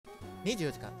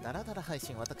24時間ダラダラ配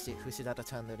信、私、フシダラ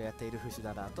チャンネルやっているフシ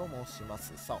ダラと申しま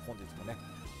す。さあ、本日もね、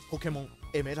ポケモン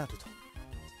エメラルド、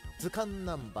図鑑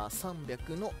ナンバー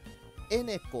300のエ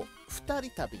ネコ2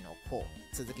人旅の方、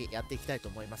続きやっていきたいと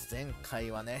思います。前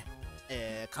回はね、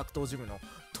格闘ジムの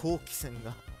闘技戦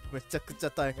がめちゃくち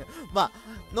ゃ大変。まあ、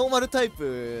ノーマルタイ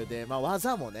プで、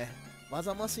技もね、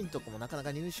技マシンとかもなかな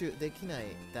か入手できない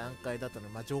段階だった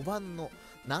ので、序盤の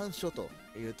難所と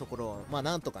いうところを、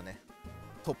なんとかね、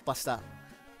突破し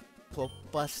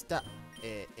た、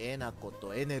エナコ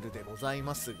とエネルでござい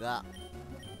ますが、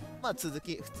続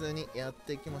き普通にやっ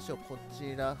ていきましょう。こ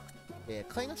ちら、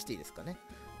カイナシティですかね。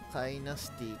カイナ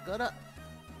シティから、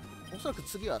おそらく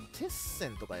次はテッセ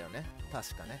ンとかよね。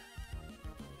確かね。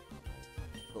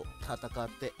と戦っ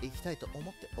ていきたいと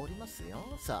思っておりますよ。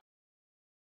さ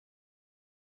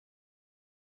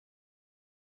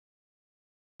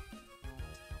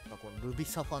あ、このルビ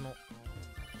サファの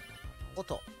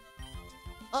音。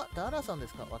あ、ダーラさんで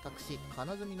すか。私、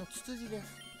金積みのツツジです。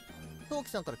トウキ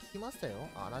さんから聞きましたよ。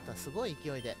あなたすごい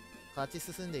勢いで勝ち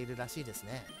進んでいるらしいです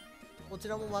ね。こち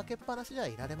らも負けっぱなしでは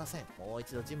いられません。もう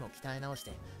一度ジムを鍛え直し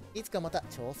て、いつかまた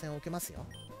挑戦を受けますよ。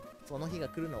その日が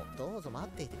来るのをどうぞ待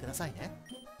っていてくださいね。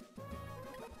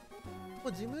こ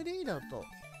れジムリーダーと、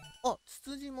あ、ツ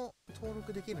ツジも登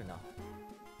録できるな。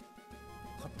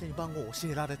勝手に番号教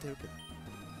えられてるけど。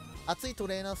熱いト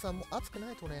レーナーさんも熱く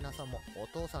ないトレーナーさんもお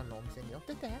父さんのお店に寄っ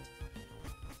てて。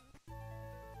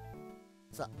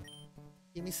さあ、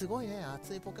君すごいね。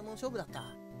熱いポケモン勝負だった。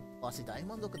わし大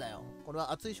満足だよ。これ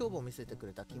は熱い勝負を見せてく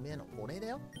れた君へのお礼だ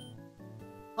よ。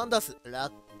ハンダース、ラ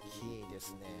ッキーで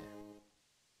すね。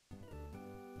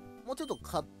もうちょっと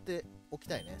買っておき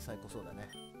たいね。最高そうだね。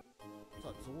さ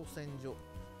あ、造船所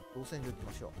行き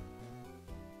ましょう。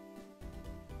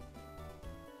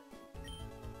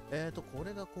こ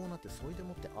れがこうなって、それで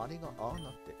もってあれがああ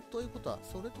なって。ということは、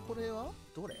それとこれは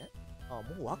どれ？あ、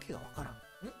もう訳がわからん。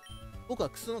僕は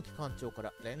楠木館長か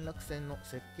ら連絡船の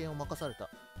設計を任された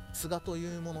菅と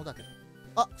いうものだけど。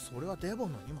あ、それはデボ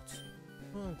ンの荷物。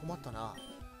困ったな。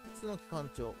楠木館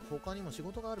長、他にも仕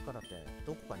事があるからって、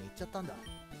どこかに行っちゃったんだ。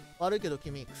悪いけど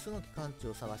君、楠木館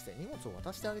長を探して荷物を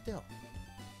渡してあげてよ。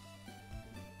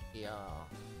いやー、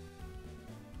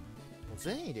もう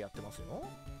善意でやってますよ。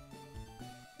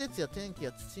季節や天気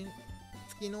や月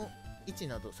の位置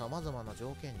など様々な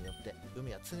条件によって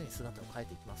海は常に姿を変え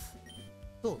ていきます。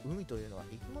と、海というのは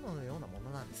生き物のようなも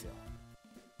のなんですよ。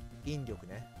引力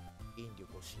ね。引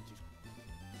力を信じる。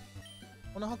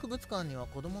この博物館には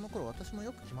子供の頃私も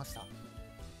よく来ました。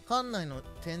館内の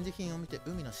展示品を見て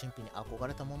海の神秘に憧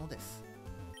れたものです。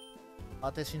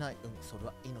果てしない海、それ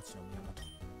は命の源。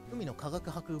海の科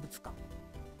学博物館。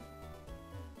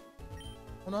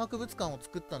この博物館を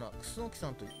作ったのは楠木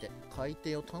さんといって、海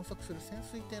底を探索する潜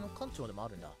水艇の館長でもあ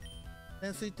るんだ。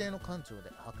潜水艇の館長で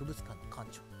博物館の館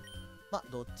長。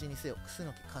どっちにせよ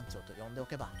楠木館長と呼んでお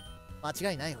けば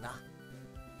間違いないよな。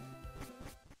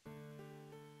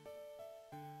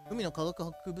海の科学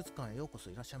博物館へようこ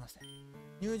そいらっしゃいませ。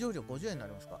入場料50円にな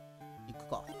りますか？行く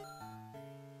か。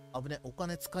危ね、お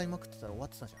金使いまくってたら終わっ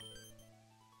てたじゃん。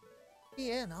いい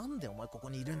え、なんでお前ここ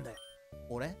にいるんだよ。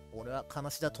俺は金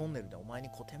シダトンネルでお前に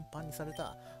コテンパンにされ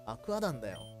たアクアダン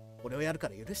だよ。俺をやるか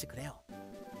ら許してくれよ。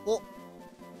お、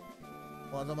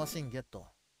技マシンゲット。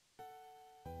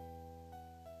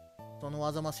その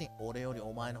技マシン、俺より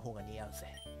お前の方が似合うぜ。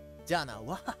じゃあな、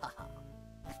わははは。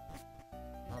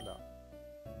なんだ、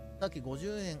さっき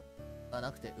50円が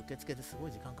なくて受付ですご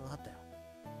い時間かかったよ。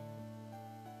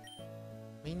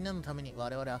みんなのために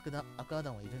我々アクア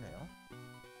ダンはいるのよ。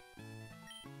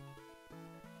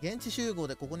現地集合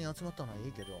でここに集まったのはい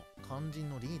いけど、肝心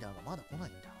のリーダーがまだ来ない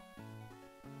んだ。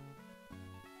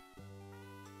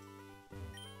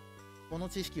この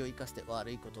知識を生かして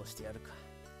悪いことをしてやるか。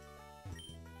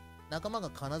仲間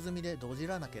が金積みでどじ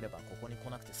らなければここに来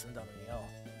なくて済んだのによ。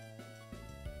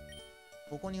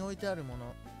ここに置いてあるも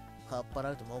のかっぱら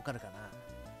うと儲かるか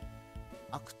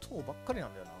な。悪党ばっかりな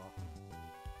んだよな。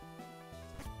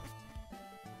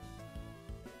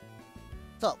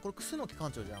さあ、これ楠木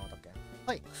館長じゃなかったっけ？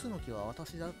はい、楠木は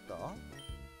私だった？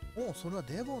おお、それは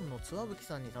デボンのつわぶき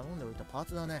さんに頼んでおいたパー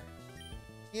ツだね。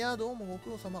いや、どうもご苦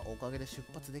労様。おかげで出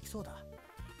発できそうだ。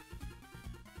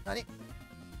何？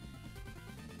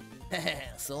へ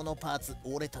へ、そのパーツ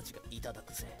俺たちがいただ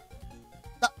くぜ。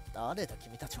誰だ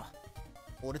君たちは。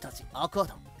俺たちアクア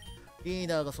ダン。リー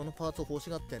ダーがそのパーツを欲し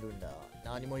がってるんだ。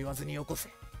何も言わずによこせ。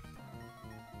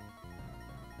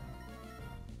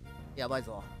やばい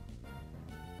ぞ。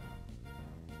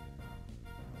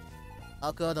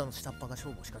アクアダンの下っ端が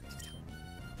勝負を仕掛けてきた。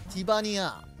ティバニ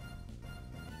ア。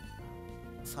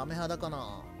サメ肌か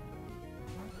な。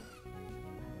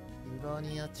ティバ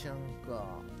ニアちゃん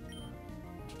か。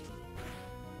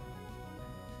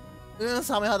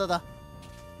サメ肌だ。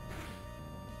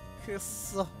くっ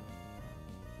そ。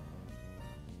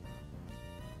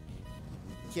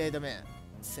気合いダメ。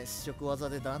接触技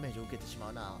でダメージを受けてし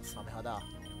まうな、サメ肌。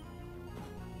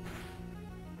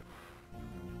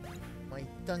まあ、一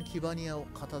旦キバニアを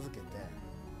片付けて。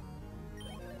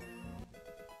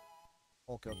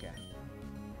オッケーオッケー。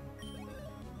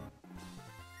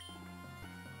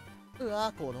う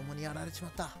わー、子供にやられちま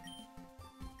った。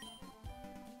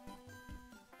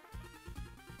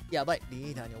やばい、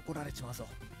リーダーに怒られちまうぞ。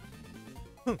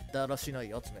ふん、だらしない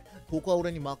やつめ。ここは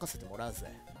俺に任せてもらう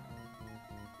ぜ。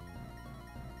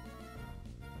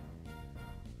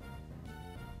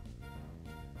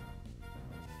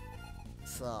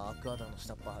さあ、アクアダの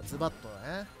下っ端、ズバッと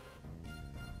ね。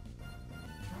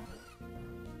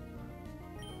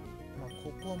まあ、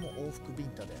ここはもう往復ビン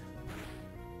タで。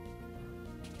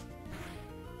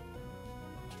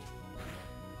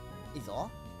いい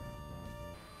ぞ。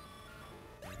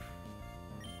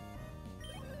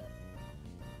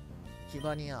キ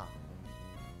バニア。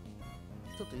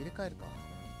ちょっと入れ替えるか。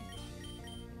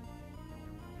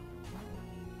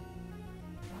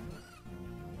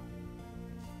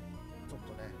ちょっ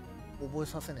とね、覚え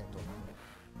させね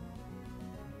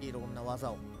えと。いろんな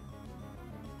技を。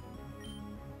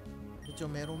一応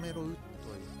メロメロ打っ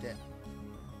といて。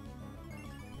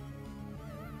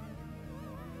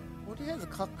とりあえず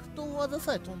格闘技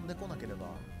さえ飛んでこなければ。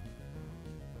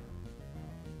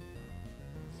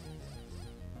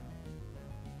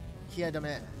気合ダ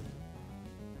メ。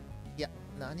いや、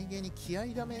何気に気合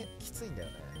ダメきついんだ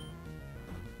よね。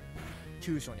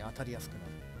急所に当たりやすくなる。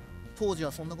当時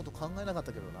はそんなこと考えなかっ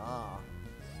たけどな。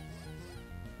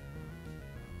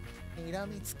睨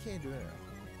みつける。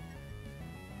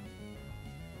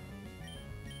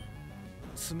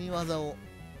積み技を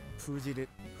封じれる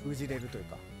という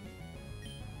か、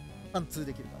貫通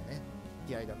できるからね。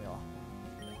気合ダメは。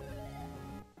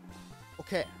オッ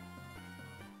ケ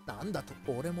ー。なんだと、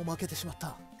俺も負けてしまった。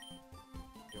よ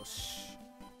し。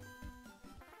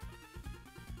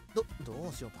ど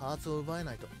うしよう、パーツを奪え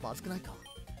ないとまずくないか。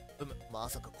ま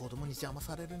さか子供に邪魔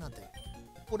されるなんて、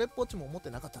これっぽっちも思って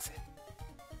なかったぜ。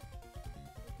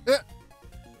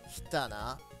来た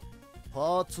な。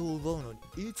パーツを奪うのに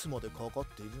いつまでかかっ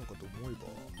ているのかと思えば、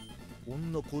こ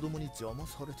んな子供に邪魔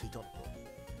されていたのか。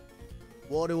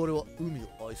我々は海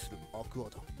を愛するアクア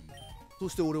ダン。そ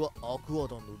して俺はアクア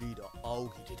ダンのリーダー、青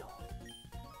霧だ。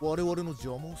我々の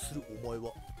邪魔をするお前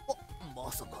は、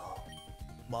まさか、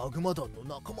マグマ団の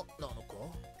仲間なのか。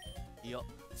いや、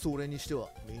それにしては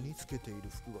身につけている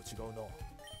服が違うな。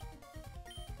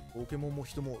ポケモンも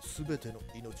人も全ての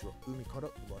命は海から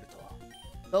生まれた。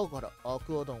だからア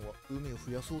クアダンは海を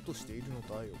増やそうとしているの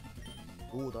だよ。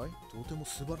どうだい？とても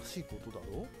素晴らしいことだ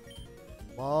ろう。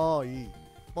まあいい。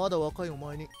まだ若いお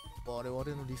前に我々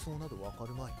の理想などわか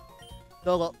るまい。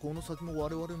だがこの先も我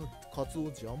々の活動を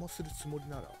邪魔するつもり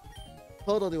なら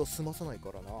ただでは済まさない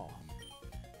からな。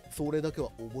それだけは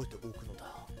覚えておくのだ。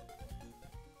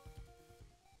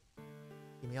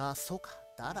君はそうか、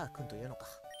ダラー君というのか。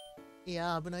い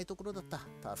や、危ないところだっ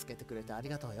た。助けてくれてあり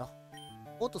がとうよ。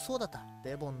おっと、そうだった。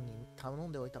デボンに頼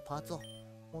んでおいたパーツを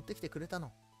持ってきてくれた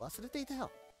の忘れていたよ。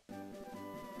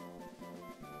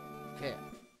OK。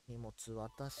荷物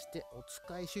渡してお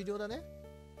使い終了だね。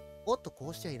おっと、こ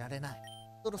うしちゃいられない。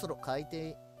そろそろ海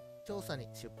底調査に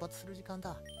出発する時間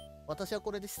だ。私は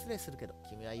これで失礼するけど、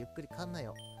君はゆっくり館内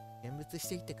を見物し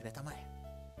ていってくれたまえ。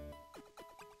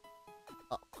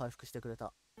あ、回復してくれ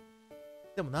た。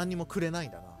でも何にもくれない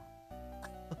んだな。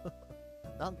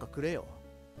なんかくれよ。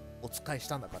お使いし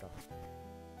たんだから。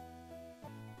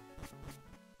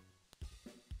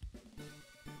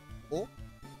お？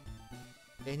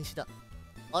絵西だ。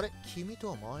あれ、君と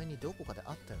は前にどこかで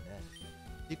会ったよね。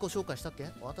自己紹介したっけ？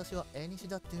私は絵西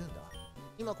だって言うんだ。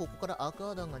今ここからアク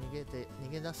アダンが逃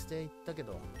げ出していったけ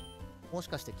ど、もし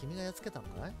かして君がやっつけたの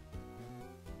かい？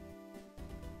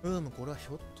これはひ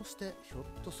ょっ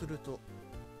とすると。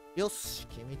よし、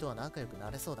君とは仲良く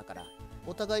なれそうだから、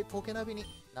お互いポケナビに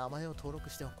名前を登録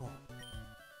しておこ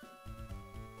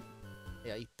う。い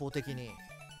や、一方的に。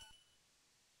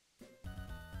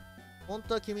本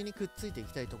当は君にくっついてい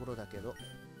きたいところだけど、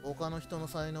他の人の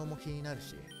才能も気になる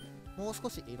し、もう少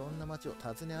しいろんな街を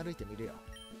訪ね歩いてみるよ。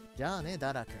じゃあね、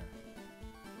ダラ君。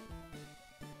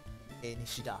絵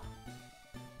西だ。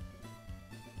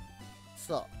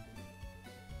さ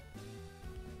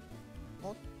あ、あ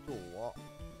とは、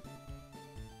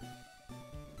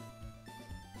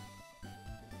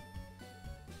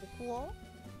ここは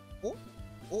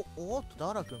おっと、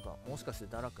ダラ君か。もしかして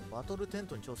ダラ君、バトルテン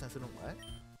トに挑戦するのかい？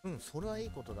うん、それはいい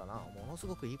ことだな。ものす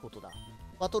ごくいいことだ。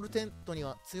バトルテントに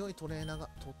は強いトレーナーが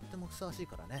とってもふさわしい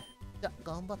からね。じゃあ、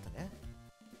頑張ってね。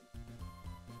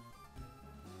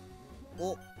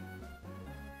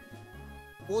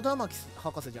小田巻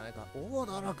博士じゃないか。おお、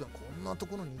ダラ君、こんなと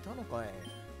ころにいたのかい。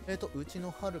うち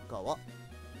のはるかは。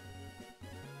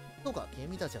そうか、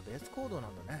君たちは別行動な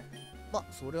んだね。まあ、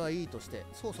それはいいとして、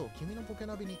そうそう、君のポケ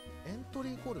ナビにエントリ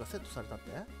ーコールがセットされたっ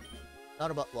て。な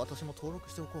らば、私も登録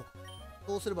しておこう。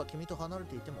そうすれば、君と離れ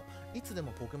ていても、いつで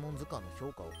もポケモン図鑑の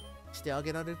評価をしてあ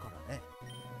げられるからね。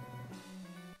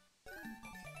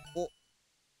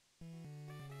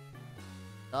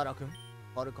ダラ君、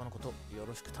はるかのことよ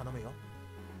ろしく頼むよ。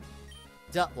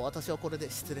じゃあ、私はこれで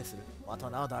失礼する。また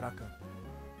な、ダラ君。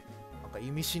なんか意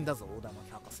味深だぞ、大玉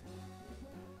博士。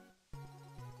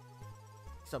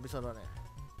久々だね。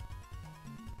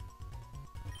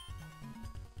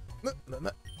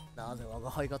なぜ我が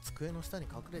輩が机の下に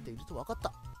隠れていると分かっ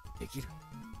た。できる。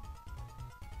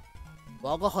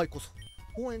我が輩こそ、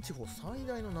高円地方最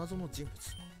大の謎の人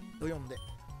物と呼んで、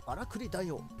からくり大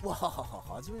王。わはは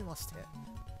は、はじめまして。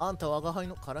あんた我が輩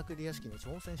のからくり屋敷に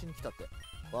挑戦しに来たって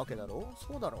わけだろう。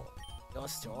そうだろう。よ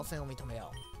し、挑戦を認め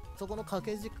よう。そこの掛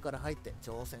け軸から入って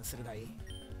挑戦するがいい。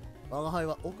我が輩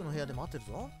は奥の部屋で待って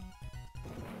るぞ。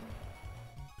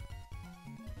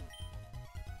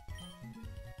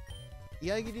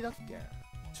居合切りだっけ、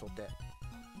初手。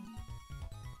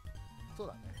そう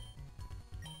だね。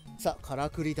さあ、から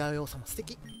くり大王様、素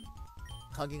敵。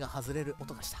鍵が外れる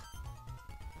音がした。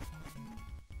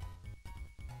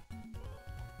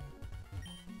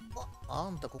あ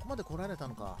んたここまで来られた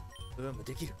のか。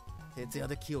できる。徹夜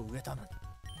で木を植えたのに。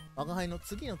我が輩の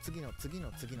次の次の次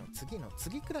の次の次の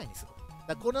次くらいにする。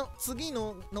だこの次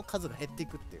の数が減ってい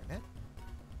くっていうね。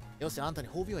よし、あんたに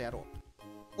褒美をやろ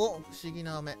う。不思議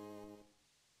な飴。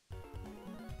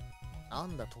な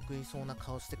んだ得意そうな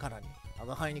顔してからに我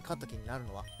が輩に勝った気になる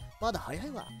のはまだ早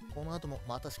いわ。この後も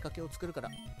また仕掛けを作るから、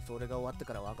それが終わって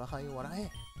から我が輩を笑え。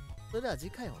それでは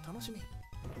次回をお楽しみ。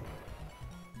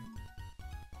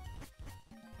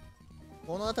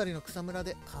この辺りの草むら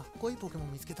でかっこいいポケモ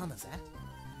ン見つけたんだぜ。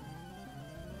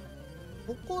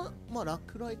ここ、まあ落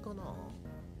雷かな。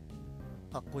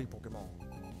かっこいいポケモン。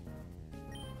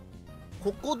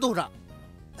ココドラ。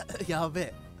や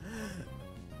べえ。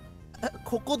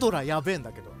ココドラやべえん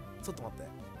だけど。ちょっと待って。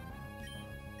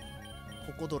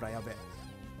ココドラやべえ。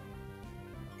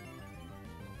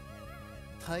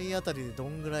体当たりでど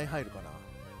んぐらい入るかな。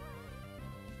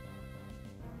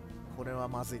これは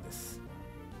まずいです。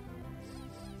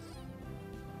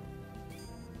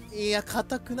いや、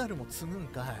硬くなるも積むん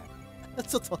かい。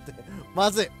ちょっと待って。ま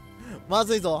ずい。ま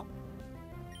ずいぞ。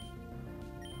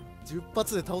10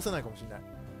発で倒せないかもしれない。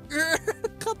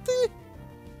勝て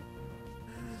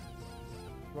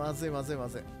まずいまずいま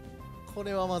ずい。こ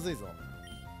れはまずいぞ。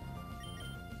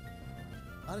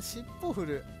あれ、尻尾振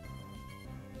る。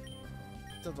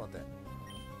ちょっと待っ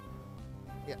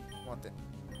て。いや、待って。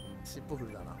尻尾振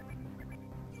るだな。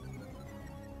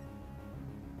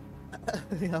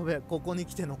やべえ、ここに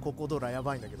来てのココドラや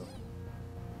ばいんだけど。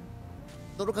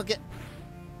泥かけ。く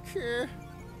ぅ。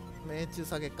命中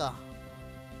下げか。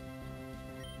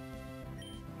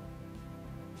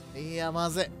いや、ま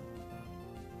ずい。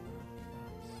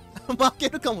負け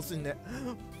るかもしんねえ。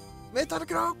メタル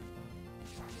クロ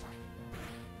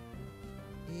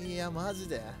ー。いや、マジ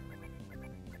で。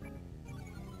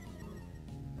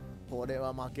これ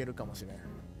は負けるかもしれん。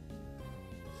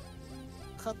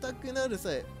硬くなる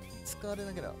さえ使われ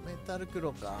なければメタルクロ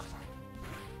ーか。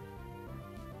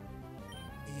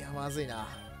いや、まずいな。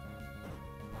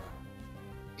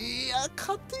いや、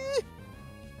勝て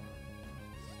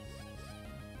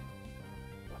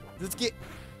ー。頭突き。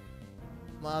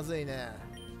まずいね。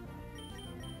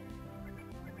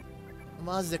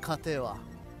マジで勝てーわ。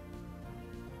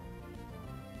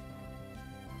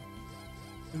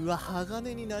うわ、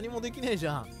鋼に何もできねえじ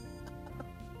ゃん。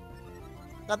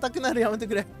硬くなるやめて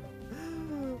くれ。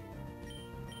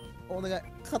お願い、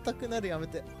硬くなるやめ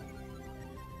て。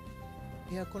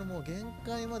いや、これもう限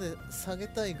界まで下げ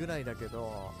たいぐらいだけ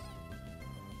ど。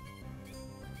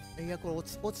いや、これ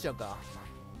落ちちゃうか。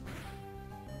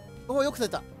よく出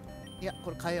た。いや、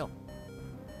これ変えよ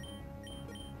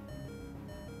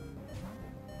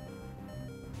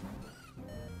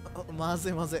う。まず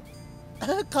いまずい。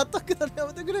硬くなるや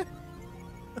めてくれ。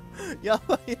や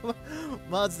ばいやばい。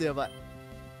マジでやばい。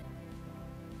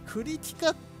クリティカ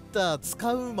ッター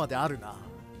使うまであるな。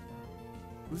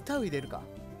歌を入れるか。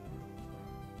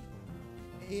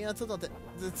いや、ちょっと待って。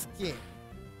頭突き。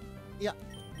いや。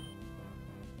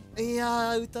い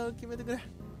やー、歌を決めてくれ。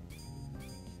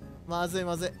まずい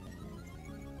まずい。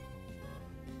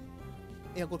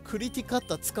いや、これクリティカッ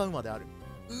ター使うまである。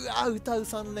うわ、歌う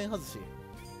3連外し。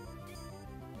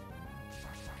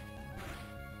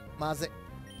まず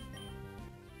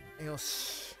い。よ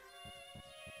し。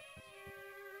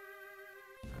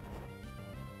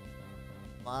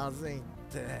まずいっ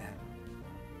て。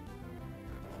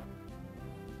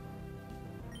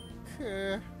く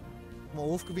ぅ。も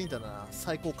う往復ビンタだな。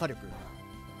最高火力。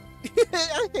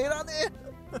減らね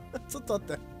え。ちょっと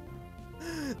待って。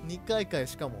2回かよ、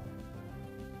しかも。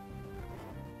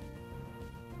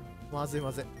まずい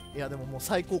まずい。いや、でももう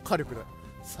最高火力だ。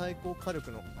最高火力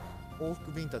の往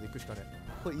復ビンタでいくしかね。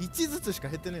これ1ずつしか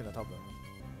減ってねえな、多分。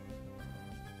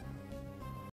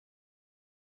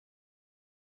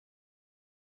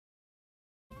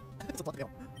ちょっと待ってよ。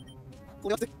こ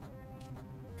れやって。い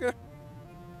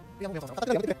や、もう皆さん、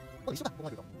叩き上げてくれ。もう一緒だ、こうな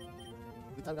ると。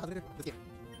歌うが外れる。ぶつけ。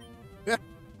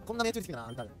こんな命中率だ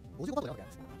な、歌う。55%とかやるわ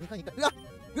け2回2回。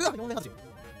4連外し。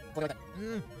これは痛い。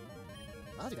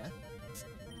マジで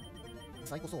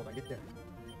最高そうだ、入れて。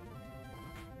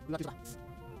うわ、急だ。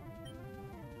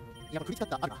いや、クリティ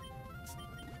カッターあるな。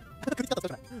クリティカッター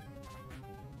使うしかない。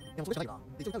いや、もうそれしかないな。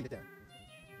一応歌う入れて。い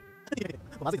やいや、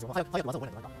まずいですよ。早く技を覚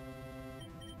えないとなんか。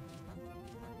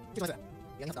ちょっと待って。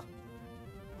やりますか。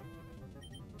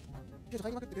ちょっと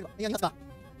入りまくってくれれば。やりますか。よ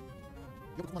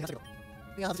くここまでやったけ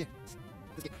ど。いや、外しい。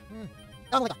ぶつけ。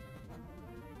あ、もういた。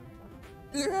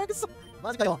くそ。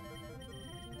マジかよ。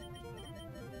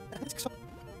ちくしょ。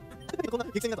こんな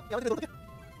激戦になった。やめてくれ、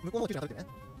向こうの球者が食べてね。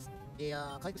いや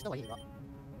ー、回復した方がいいわ。こ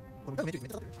れ、向かう命中率め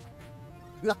っちゃ立ってる。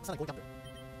うわ、さらにゴールキ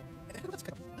ャンプ。マジか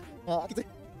よ。あー、きつい。い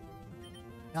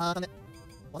やー、だね。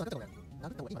技かけた方がいい。殴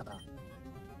った方がいいかな。い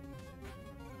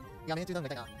や、命中ダウンが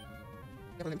痛いな。い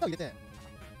や、これね、歌を入れて。い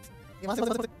や、まずい。い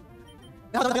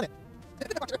や、ダメ。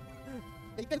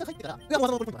一回歌入ってから、うわ、も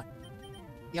う技のポイントない。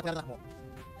いや、これやるな、もう。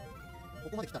こ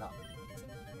こまで来たら。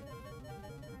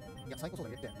いや、最高そう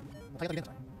だ入れて。もう体当たり入れんじ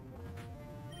ゃない。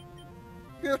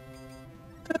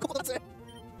ここだつい。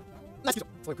ナイスキル。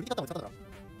そういうクリティカッターも使ったから。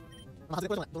まあ、外れ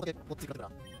これじゃない。どれだけこっち行くから。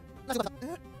ナイスよかった。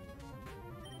よ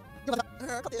かった。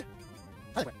勝て。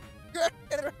はい、これ。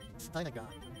やれる。耐えないか。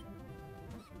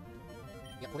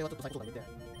いや、これはちょっと最高そうだ入れて。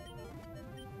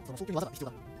その早急に技が必要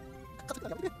だ。勝ってくれ。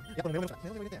やめて。いや、これメロメロしかない。メ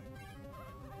ロメロ入れて。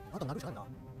あと殴るしかないな。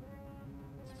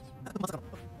まさかの。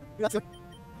うわ、強い。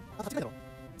あ、8回だろ。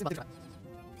全部当てるしかない。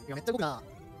いや、めっちゃ動くな。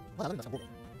まだあるんだ、しかも5分。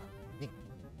2、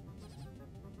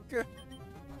9、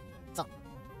3、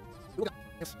動くな。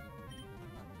よし。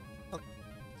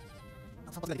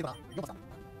3発ぐらいいけるかな。4発だ。も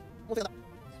う手がだ。い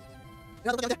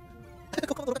や、どこにやめて。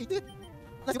ここのどこに行って。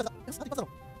ナイスよかった。よし、あと1発だろ。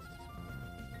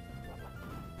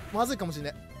まずいかもしん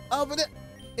ね。あぶね。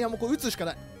いや、もうこれ打つしか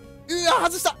ない。うわ、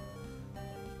外した。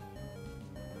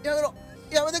やめろ。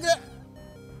やめてく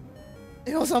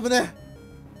れ。よし、危ね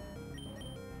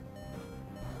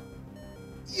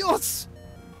え。よし。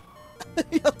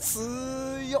いや、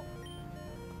強っ。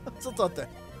ちょっと待っ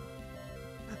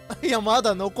て。いや、ま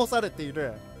だ残されてい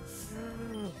る。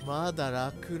まだ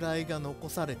落雷が残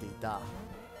されていた。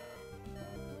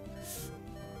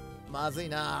まずい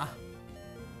な。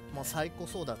もうサイコ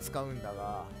ソーダ使うんだ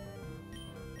が、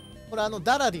これ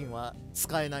ダラリンは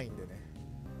使えないんでね。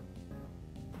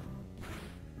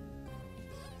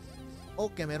オッ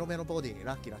ケー、メロメロボディ。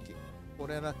ラッキーラッキー。こ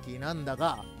れラッキーなんだ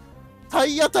が、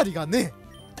体当たりがね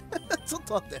え。ちょっ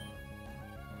と待って。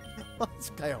マ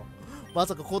ジかよ。ま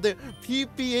さかここで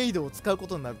PP エイドを使うこ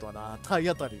とになるとはな。体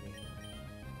当たりに。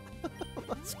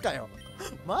マジかよ。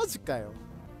マジかよ。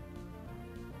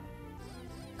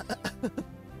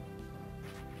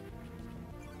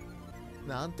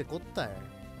なんてこったい。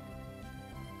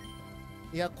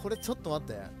いや、これちょっと待っ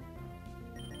て。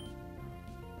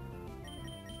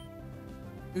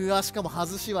うわ、しかも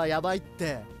外しはやばいっ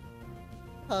て。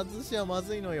外しはま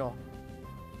ずいのよ。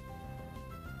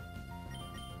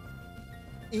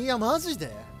いや、マジ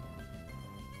で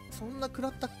そんな食ら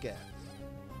ったっけ。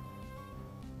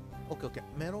オッケーオッケー。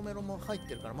メロメロも入っ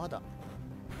てるからまだ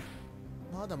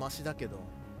マシだけど、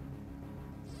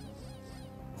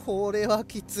これは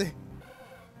きつい。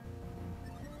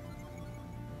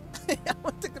や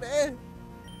めてくれ。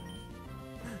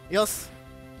よし、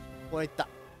これいった。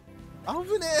あ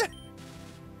ぶね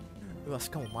え。うわ、し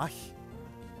かも麻痺。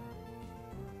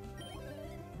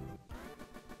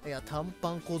いや、短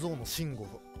パン小僧のシンゴ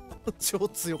超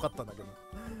強かったんだけど。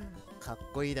かっ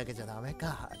こいいだけじゃダメ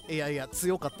か。いやいや、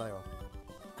強かったよ。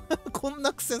こん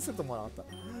な苦戦すると思わなかっ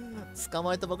た。捕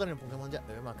まえたばかりのポケモンじゃ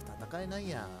うまく戦えない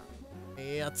やん。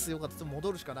いや、強かった。ちょっと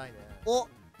戻るしかないね。お、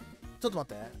ちょっと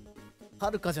待って。は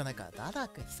るかじゃないか。ダダ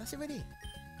くん、久しぶり。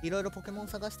いろいろポケモン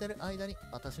探してる間に、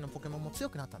私のポケモンも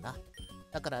強くなったんだ。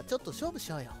だから、ちょっと勝負し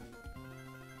ようよ。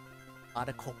あ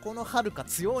れ、ここのはるか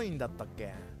強いんだったっ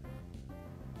け。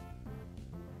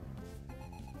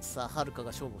さあ、はるかが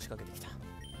勝負を仕掛けてきた。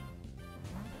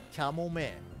キャモ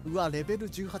メうわ、レベル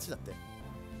18だって。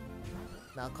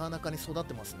なかなかに育っ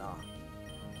てますな。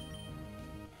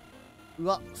う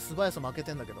わ、素早さ負け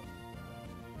てんだけど。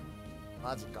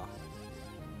マジか。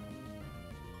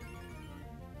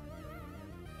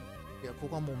いや、こ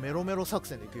こはもうメロメロ作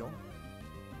戦でいくよ。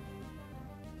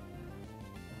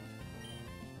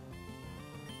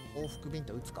往復ビン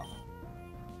タ打つか。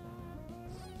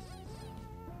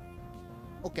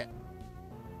オッケー。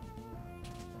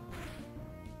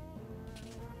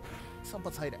3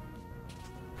発入れ。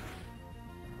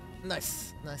ナイ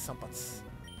スナイス3発。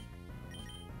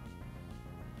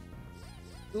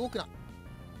動くな。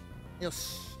よ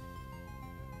し。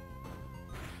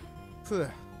ふう。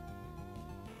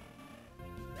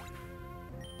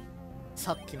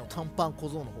さっきの短パン小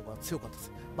僧の方が強かったで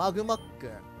す。マグマッ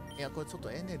ク。いや、これちょっと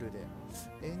エネルで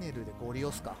ゴリ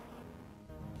押すか。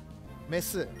メ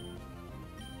ス。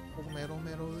ここメロ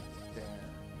メロ打って。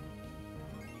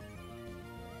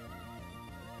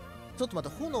ちょっと待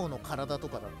って、炎の体と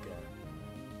かだっけ。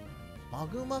マ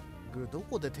グマックど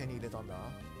こで手に入れたんだ。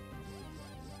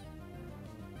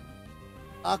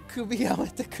あくびやめ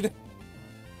てくれ。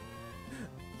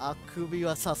あくび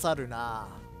は刺さるな。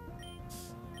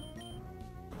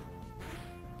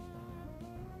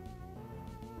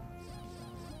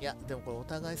いや、でもこれお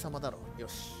互い様だろ。よ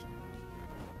し。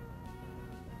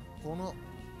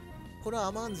これは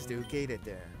甘んじて受け入れ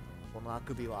て、このあ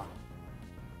くびは。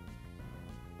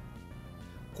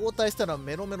交代したら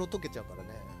メロメロ溶けちゃうからね。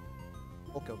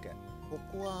オッケーオッケー。こ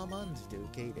こは甘んじて受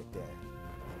け入れて。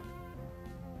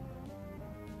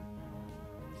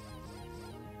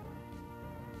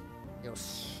よ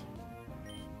し。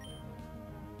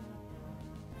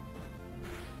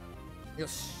よ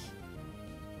し。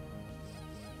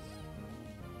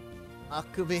あ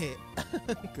くび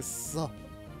くっそ。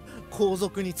後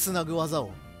続につなぐ技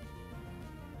を。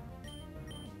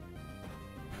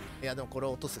いやでもこれ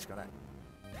を落とすしかない。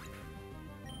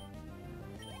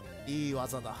いい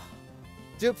技だ。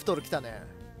ジュプトル来たね。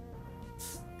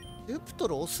ジュプト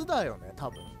ルオスだよね、多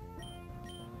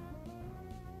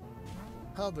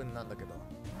分なんだけど。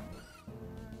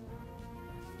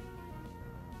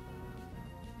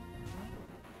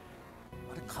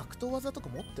あれ、格闘技とか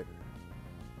持ってる。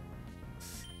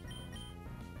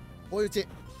追い打ち。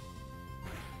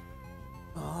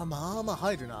ああ、まあまあ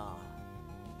入るな。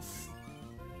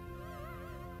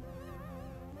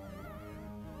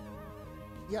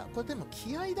いや、これでも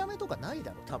気合いダメとかない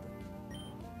だろ、多分。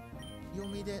読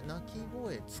みで鳴き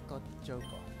声使っちゃうか。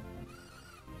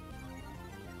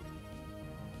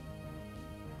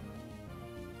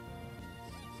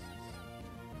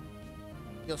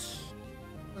よし。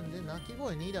んで、鳴き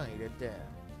声2段入れて。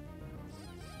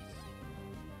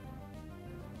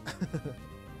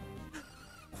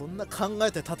こんな考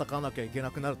えて戦わなきゃいけな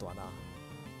くなるとはな。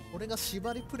これが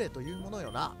縛りプレイというもの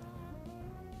よな。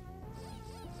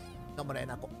頑張れ、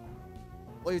ナコ。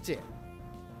追い打ち。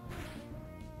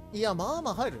いや、まあ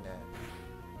まあ入るね。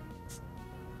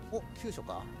お、急所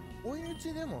か。追い打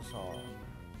ちでもさ、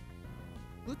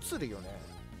映るよね。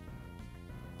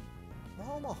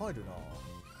まあまあ入るな。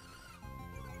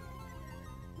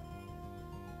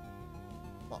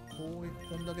まあ、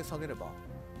こんだけ下げれば。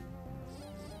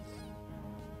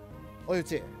追い打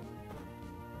ち。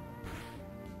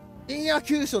いや、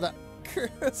急所だ。く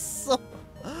っそ。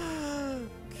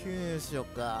急所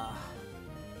か。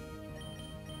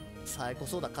サイコ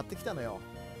ソーダ買ってきたのよ。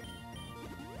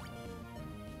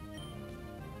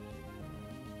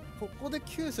ここで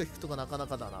急所引くとかなかな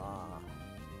かだな。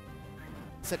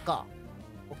せっか。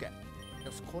オッケー。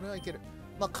よし、これはいける。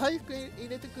まあ、回復入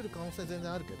れてくる可能性全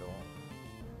然あるけど、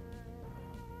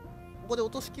ここで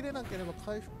落としきれなければ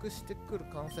回復してくる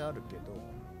可能性あるけ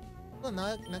ど、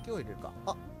泣きを入れるか。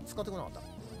あ、使ってこなかった。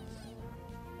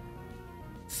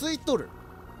吸い取る。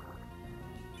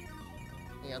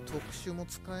いや、特殊も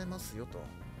使えますよと。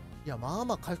いや、まあ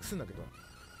まあ回復するんだけど。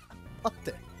待っ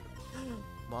て。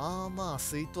まあまあ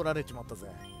吸い取られちまった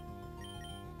ぜ。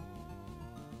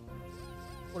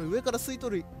これ上から吸い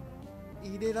取る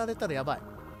入れられたらやばい。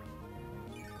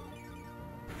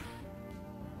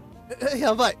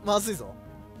やばい。まずいぞ。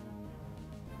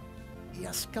い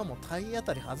や、しかも体当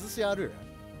たり外しある。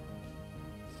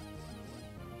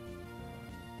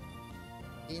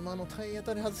今の体当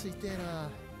たり外し痛えな。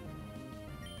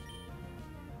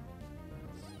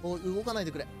おい、動かない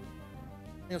でくれ。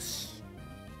よし。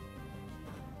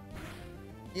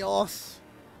よし。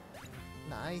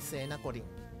ナイスエナコリン。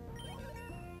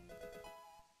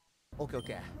オッケーオッ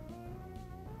ケー。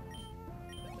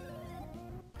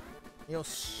よ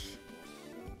し。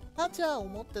タチャ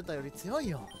思ってたより強い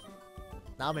よ。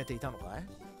舐めていたのかい？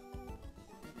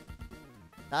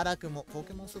ダラ君もポ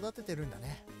ケモン育ててるんだ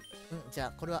ね。うん、じゃ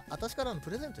あこれは私からのプ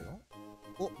レゼントよ。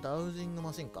お、ダウジング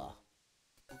マシンか。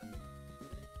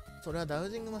それはダウ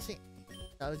ジングマシン。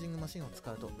ダウジングマシンを使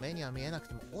うと目には見えなく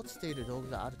ても落ちている道具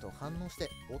があると反応して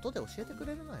音で教えてく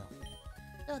れるのよ。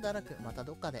じゃあダラ君、また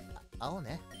どっかで会おう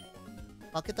ね。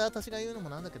負けた私が言うのも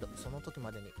なんだけど、その時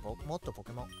までにもっとポ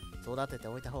ケモン育てて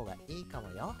おいた方がいいかも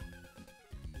よ。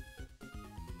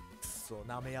くそ、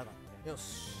舐めやがって。よ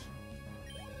し。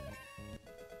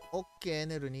オッケー、エ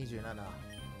ネル27。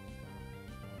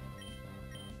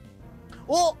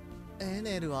お、エ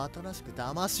ネルは新しく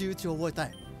騙し討ちを覚えた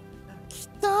い。き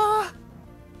たー。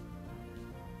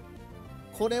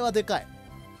これはでかい。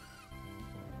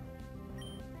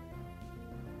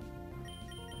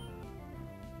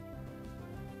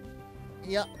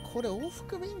いや、これ往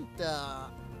復ビンタ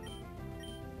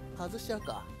ー外しちゃう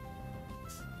か。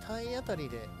体当たり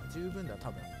で十分だ、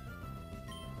多分。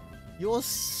よっ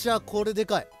しゃ、これで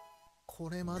かい。こ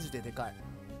れマジででかい。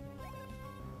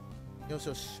よし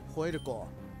よし、吠える子。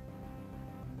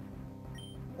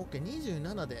オッケー、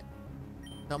27で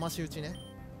騙し討ちね。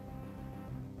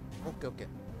オッケーオッケー。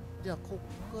じゃあ、こ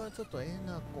っからちょっとエ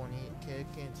ナコに経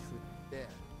験値振って。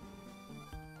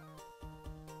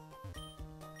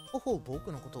ほほう、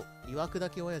僕のこと岩砕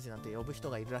き親父なんて呼ぶ人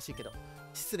がいるらしいけど、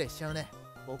失礼しちゃうね。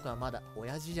僕はまだ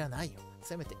親父じゃないよ。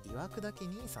せめて岩砕き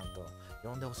兄さんと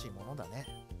呼んでほしいものだね。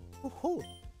ほほう、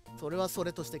それはそ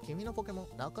れとして君のポケモ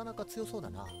ンなかなか強そうだ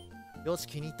な。よし、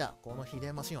気に入った。この秘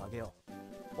伝マシンをあげよ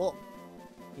う。お、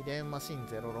秘伝マシン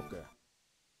06。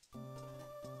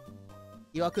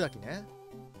岩砕きね。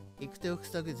行く手を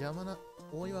塞ぐ邪魔な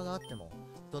大岩があっても、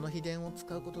その秘伝を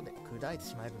使うことで砕いて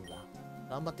しまえるんだ。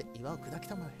頑張って岩を砕き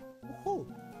たまえ。ほほう。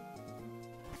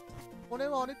これ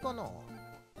はあれかな。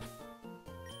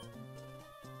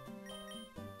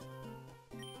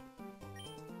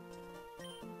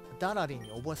ダラリンに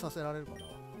覚えさせられるかな、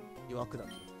岩砕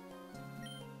き。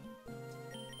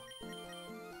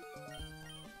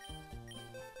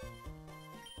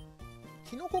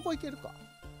キノココいけるか。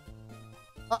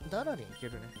あ、ダラリンいけ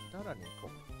るね。ダラリン行こ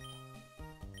う。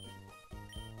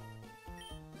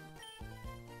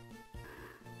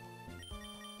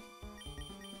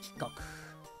比較。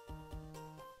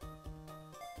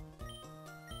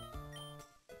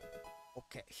オッ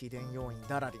ケー、秘伝要員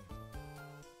ダラリン。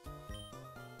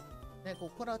ね、こ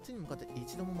こからあっちに向かって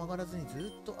一度も曲がらずに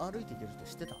ずっと歩いていけるって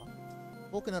知ってた？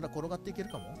僕なら転がっていける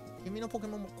かも。君のポケ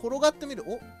モンも転がってみる。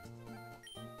お、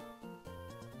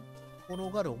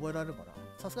転がる覚えられるかな。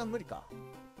さすがに無理か。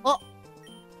あ、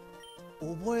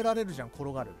覚えられるじゃん、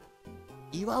転がる。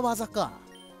岩技か。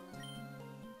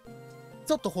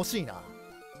ちょっと欲しいな、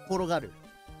転がる。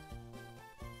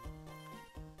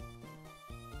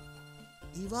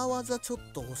岩技ちょっ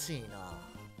と欲しいな。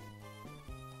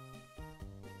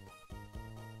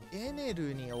エネ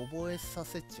ルに覚えさ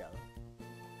せちゃ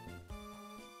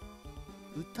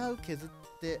う。歌う削っ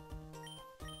て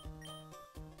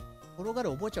転が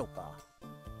る覚えちゃおうか。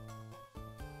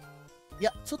い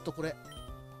や、ちょっとこれ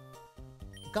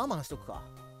我慢しとくか。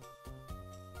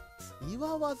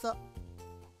岩技、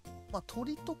まあ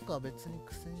鳥とか別に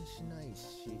苦戦しない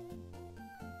し、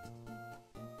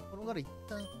転がる一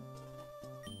旦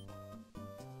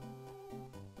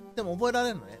でも覚えられ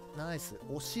るのね。ナイス。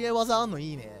教え技あんの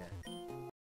いいね。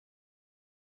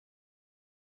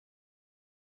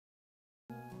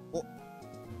お、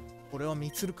これは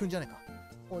ミツルくんじゃないか。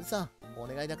おじさん、お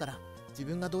願いだから自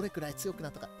分がどれくらい強くな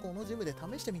ったかこのジムで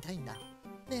試してみたいんだ。ね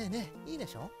えねえ、いいで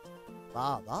しょ。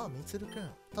ばあばあ、ミツルくん。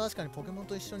確かにポケモン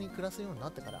と一緒に暮らすようにな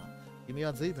ってから君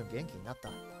は随分元気になった。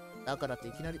だからって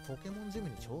いきなりポケモンジム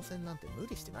に挑戦なんて無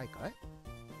理してないかい？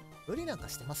無理なんか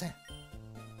してません。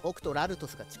僕とラルト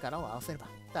スが力を合わせれば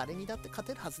誰にだって勝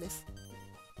てるはずです。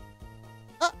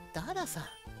あ、ダラさん。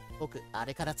僕、あ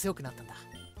れから強くなったんだ。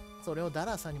それをダ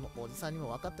ラさんにもおじさんにも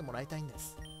分かってもらいたいんで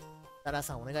す。ダラ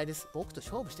さんお願いです。僕と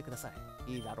勝負してくださ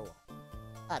い。いいだろう。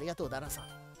ありがとう、ダラさん。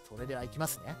それでは行きま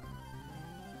すね。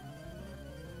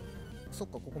そっ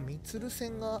か、ここミツル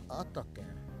戦があったっけ。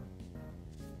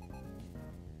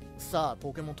さあ、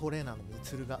ポケモントレーナーのミ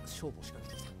ツルが勝負を仕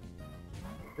掛けてきた。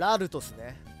ラルトス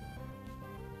ね。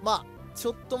まあち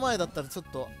ょっと前だったらちょっ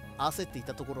と焦ってい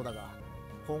たところだが、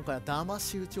今回は騙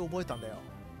し討ちを覚えたんだよ。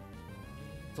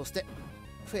そして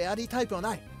フェアリータイプは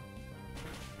ない。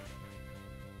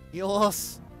よー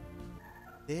し、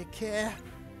でけえ。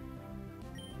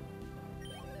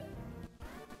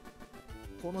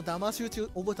この騙し討ち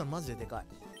覚えたのマジででかい。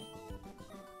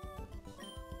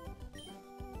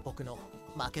僕の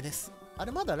負けです。あ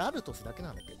れまだラルトスだけな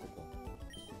んだっけ、ここ。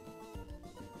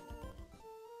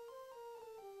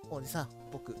おじさん、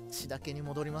僕、志田家に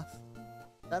戻ります。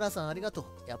ダラさんありがと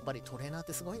う。やっぱりトレーナーっ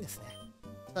てすごいんですね。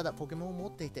ただポケモンを持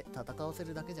っていて戦わせ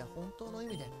るだけじゃ本当の意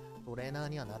味でトレーナー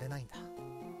にはなれないんだ。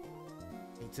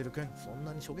みつるくん、そん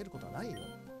なにしょげることはないよ。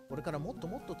これからもっと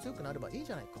もっと強くなればいい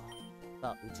じゃないか。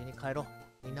さあ、うちに帰ろ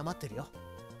う。みんな待ってるよ。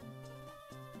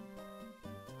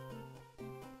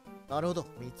なるほど、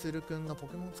みつるくんがポ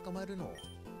ケモンを捕まえるのを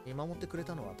見守ってくれ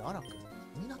たのはダラくん。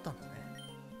気になったんだね。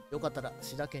よかったら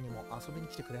志田家にも遊びに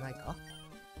来てくれないか。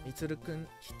みつるくん、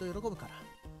きっと喜ぶから。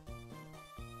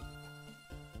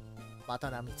ま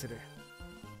たな、みつる。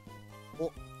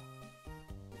お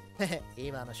へへ、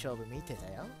今の勝負見てた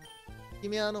よ。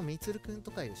君はみつるくんと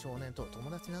かいう少年と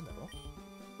友達なんだろ。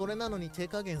それなのに手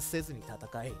加減せずに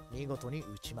戦い、見事に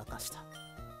打ち負かした。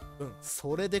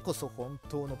それでこそ本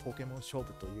当のポケモン勝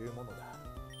負というものだ。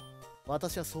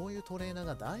私はそういうトレーナー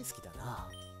が大好きだな。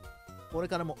これ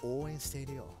からも応援してい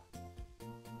るよ。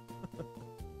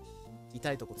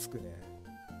痛いとこつくね。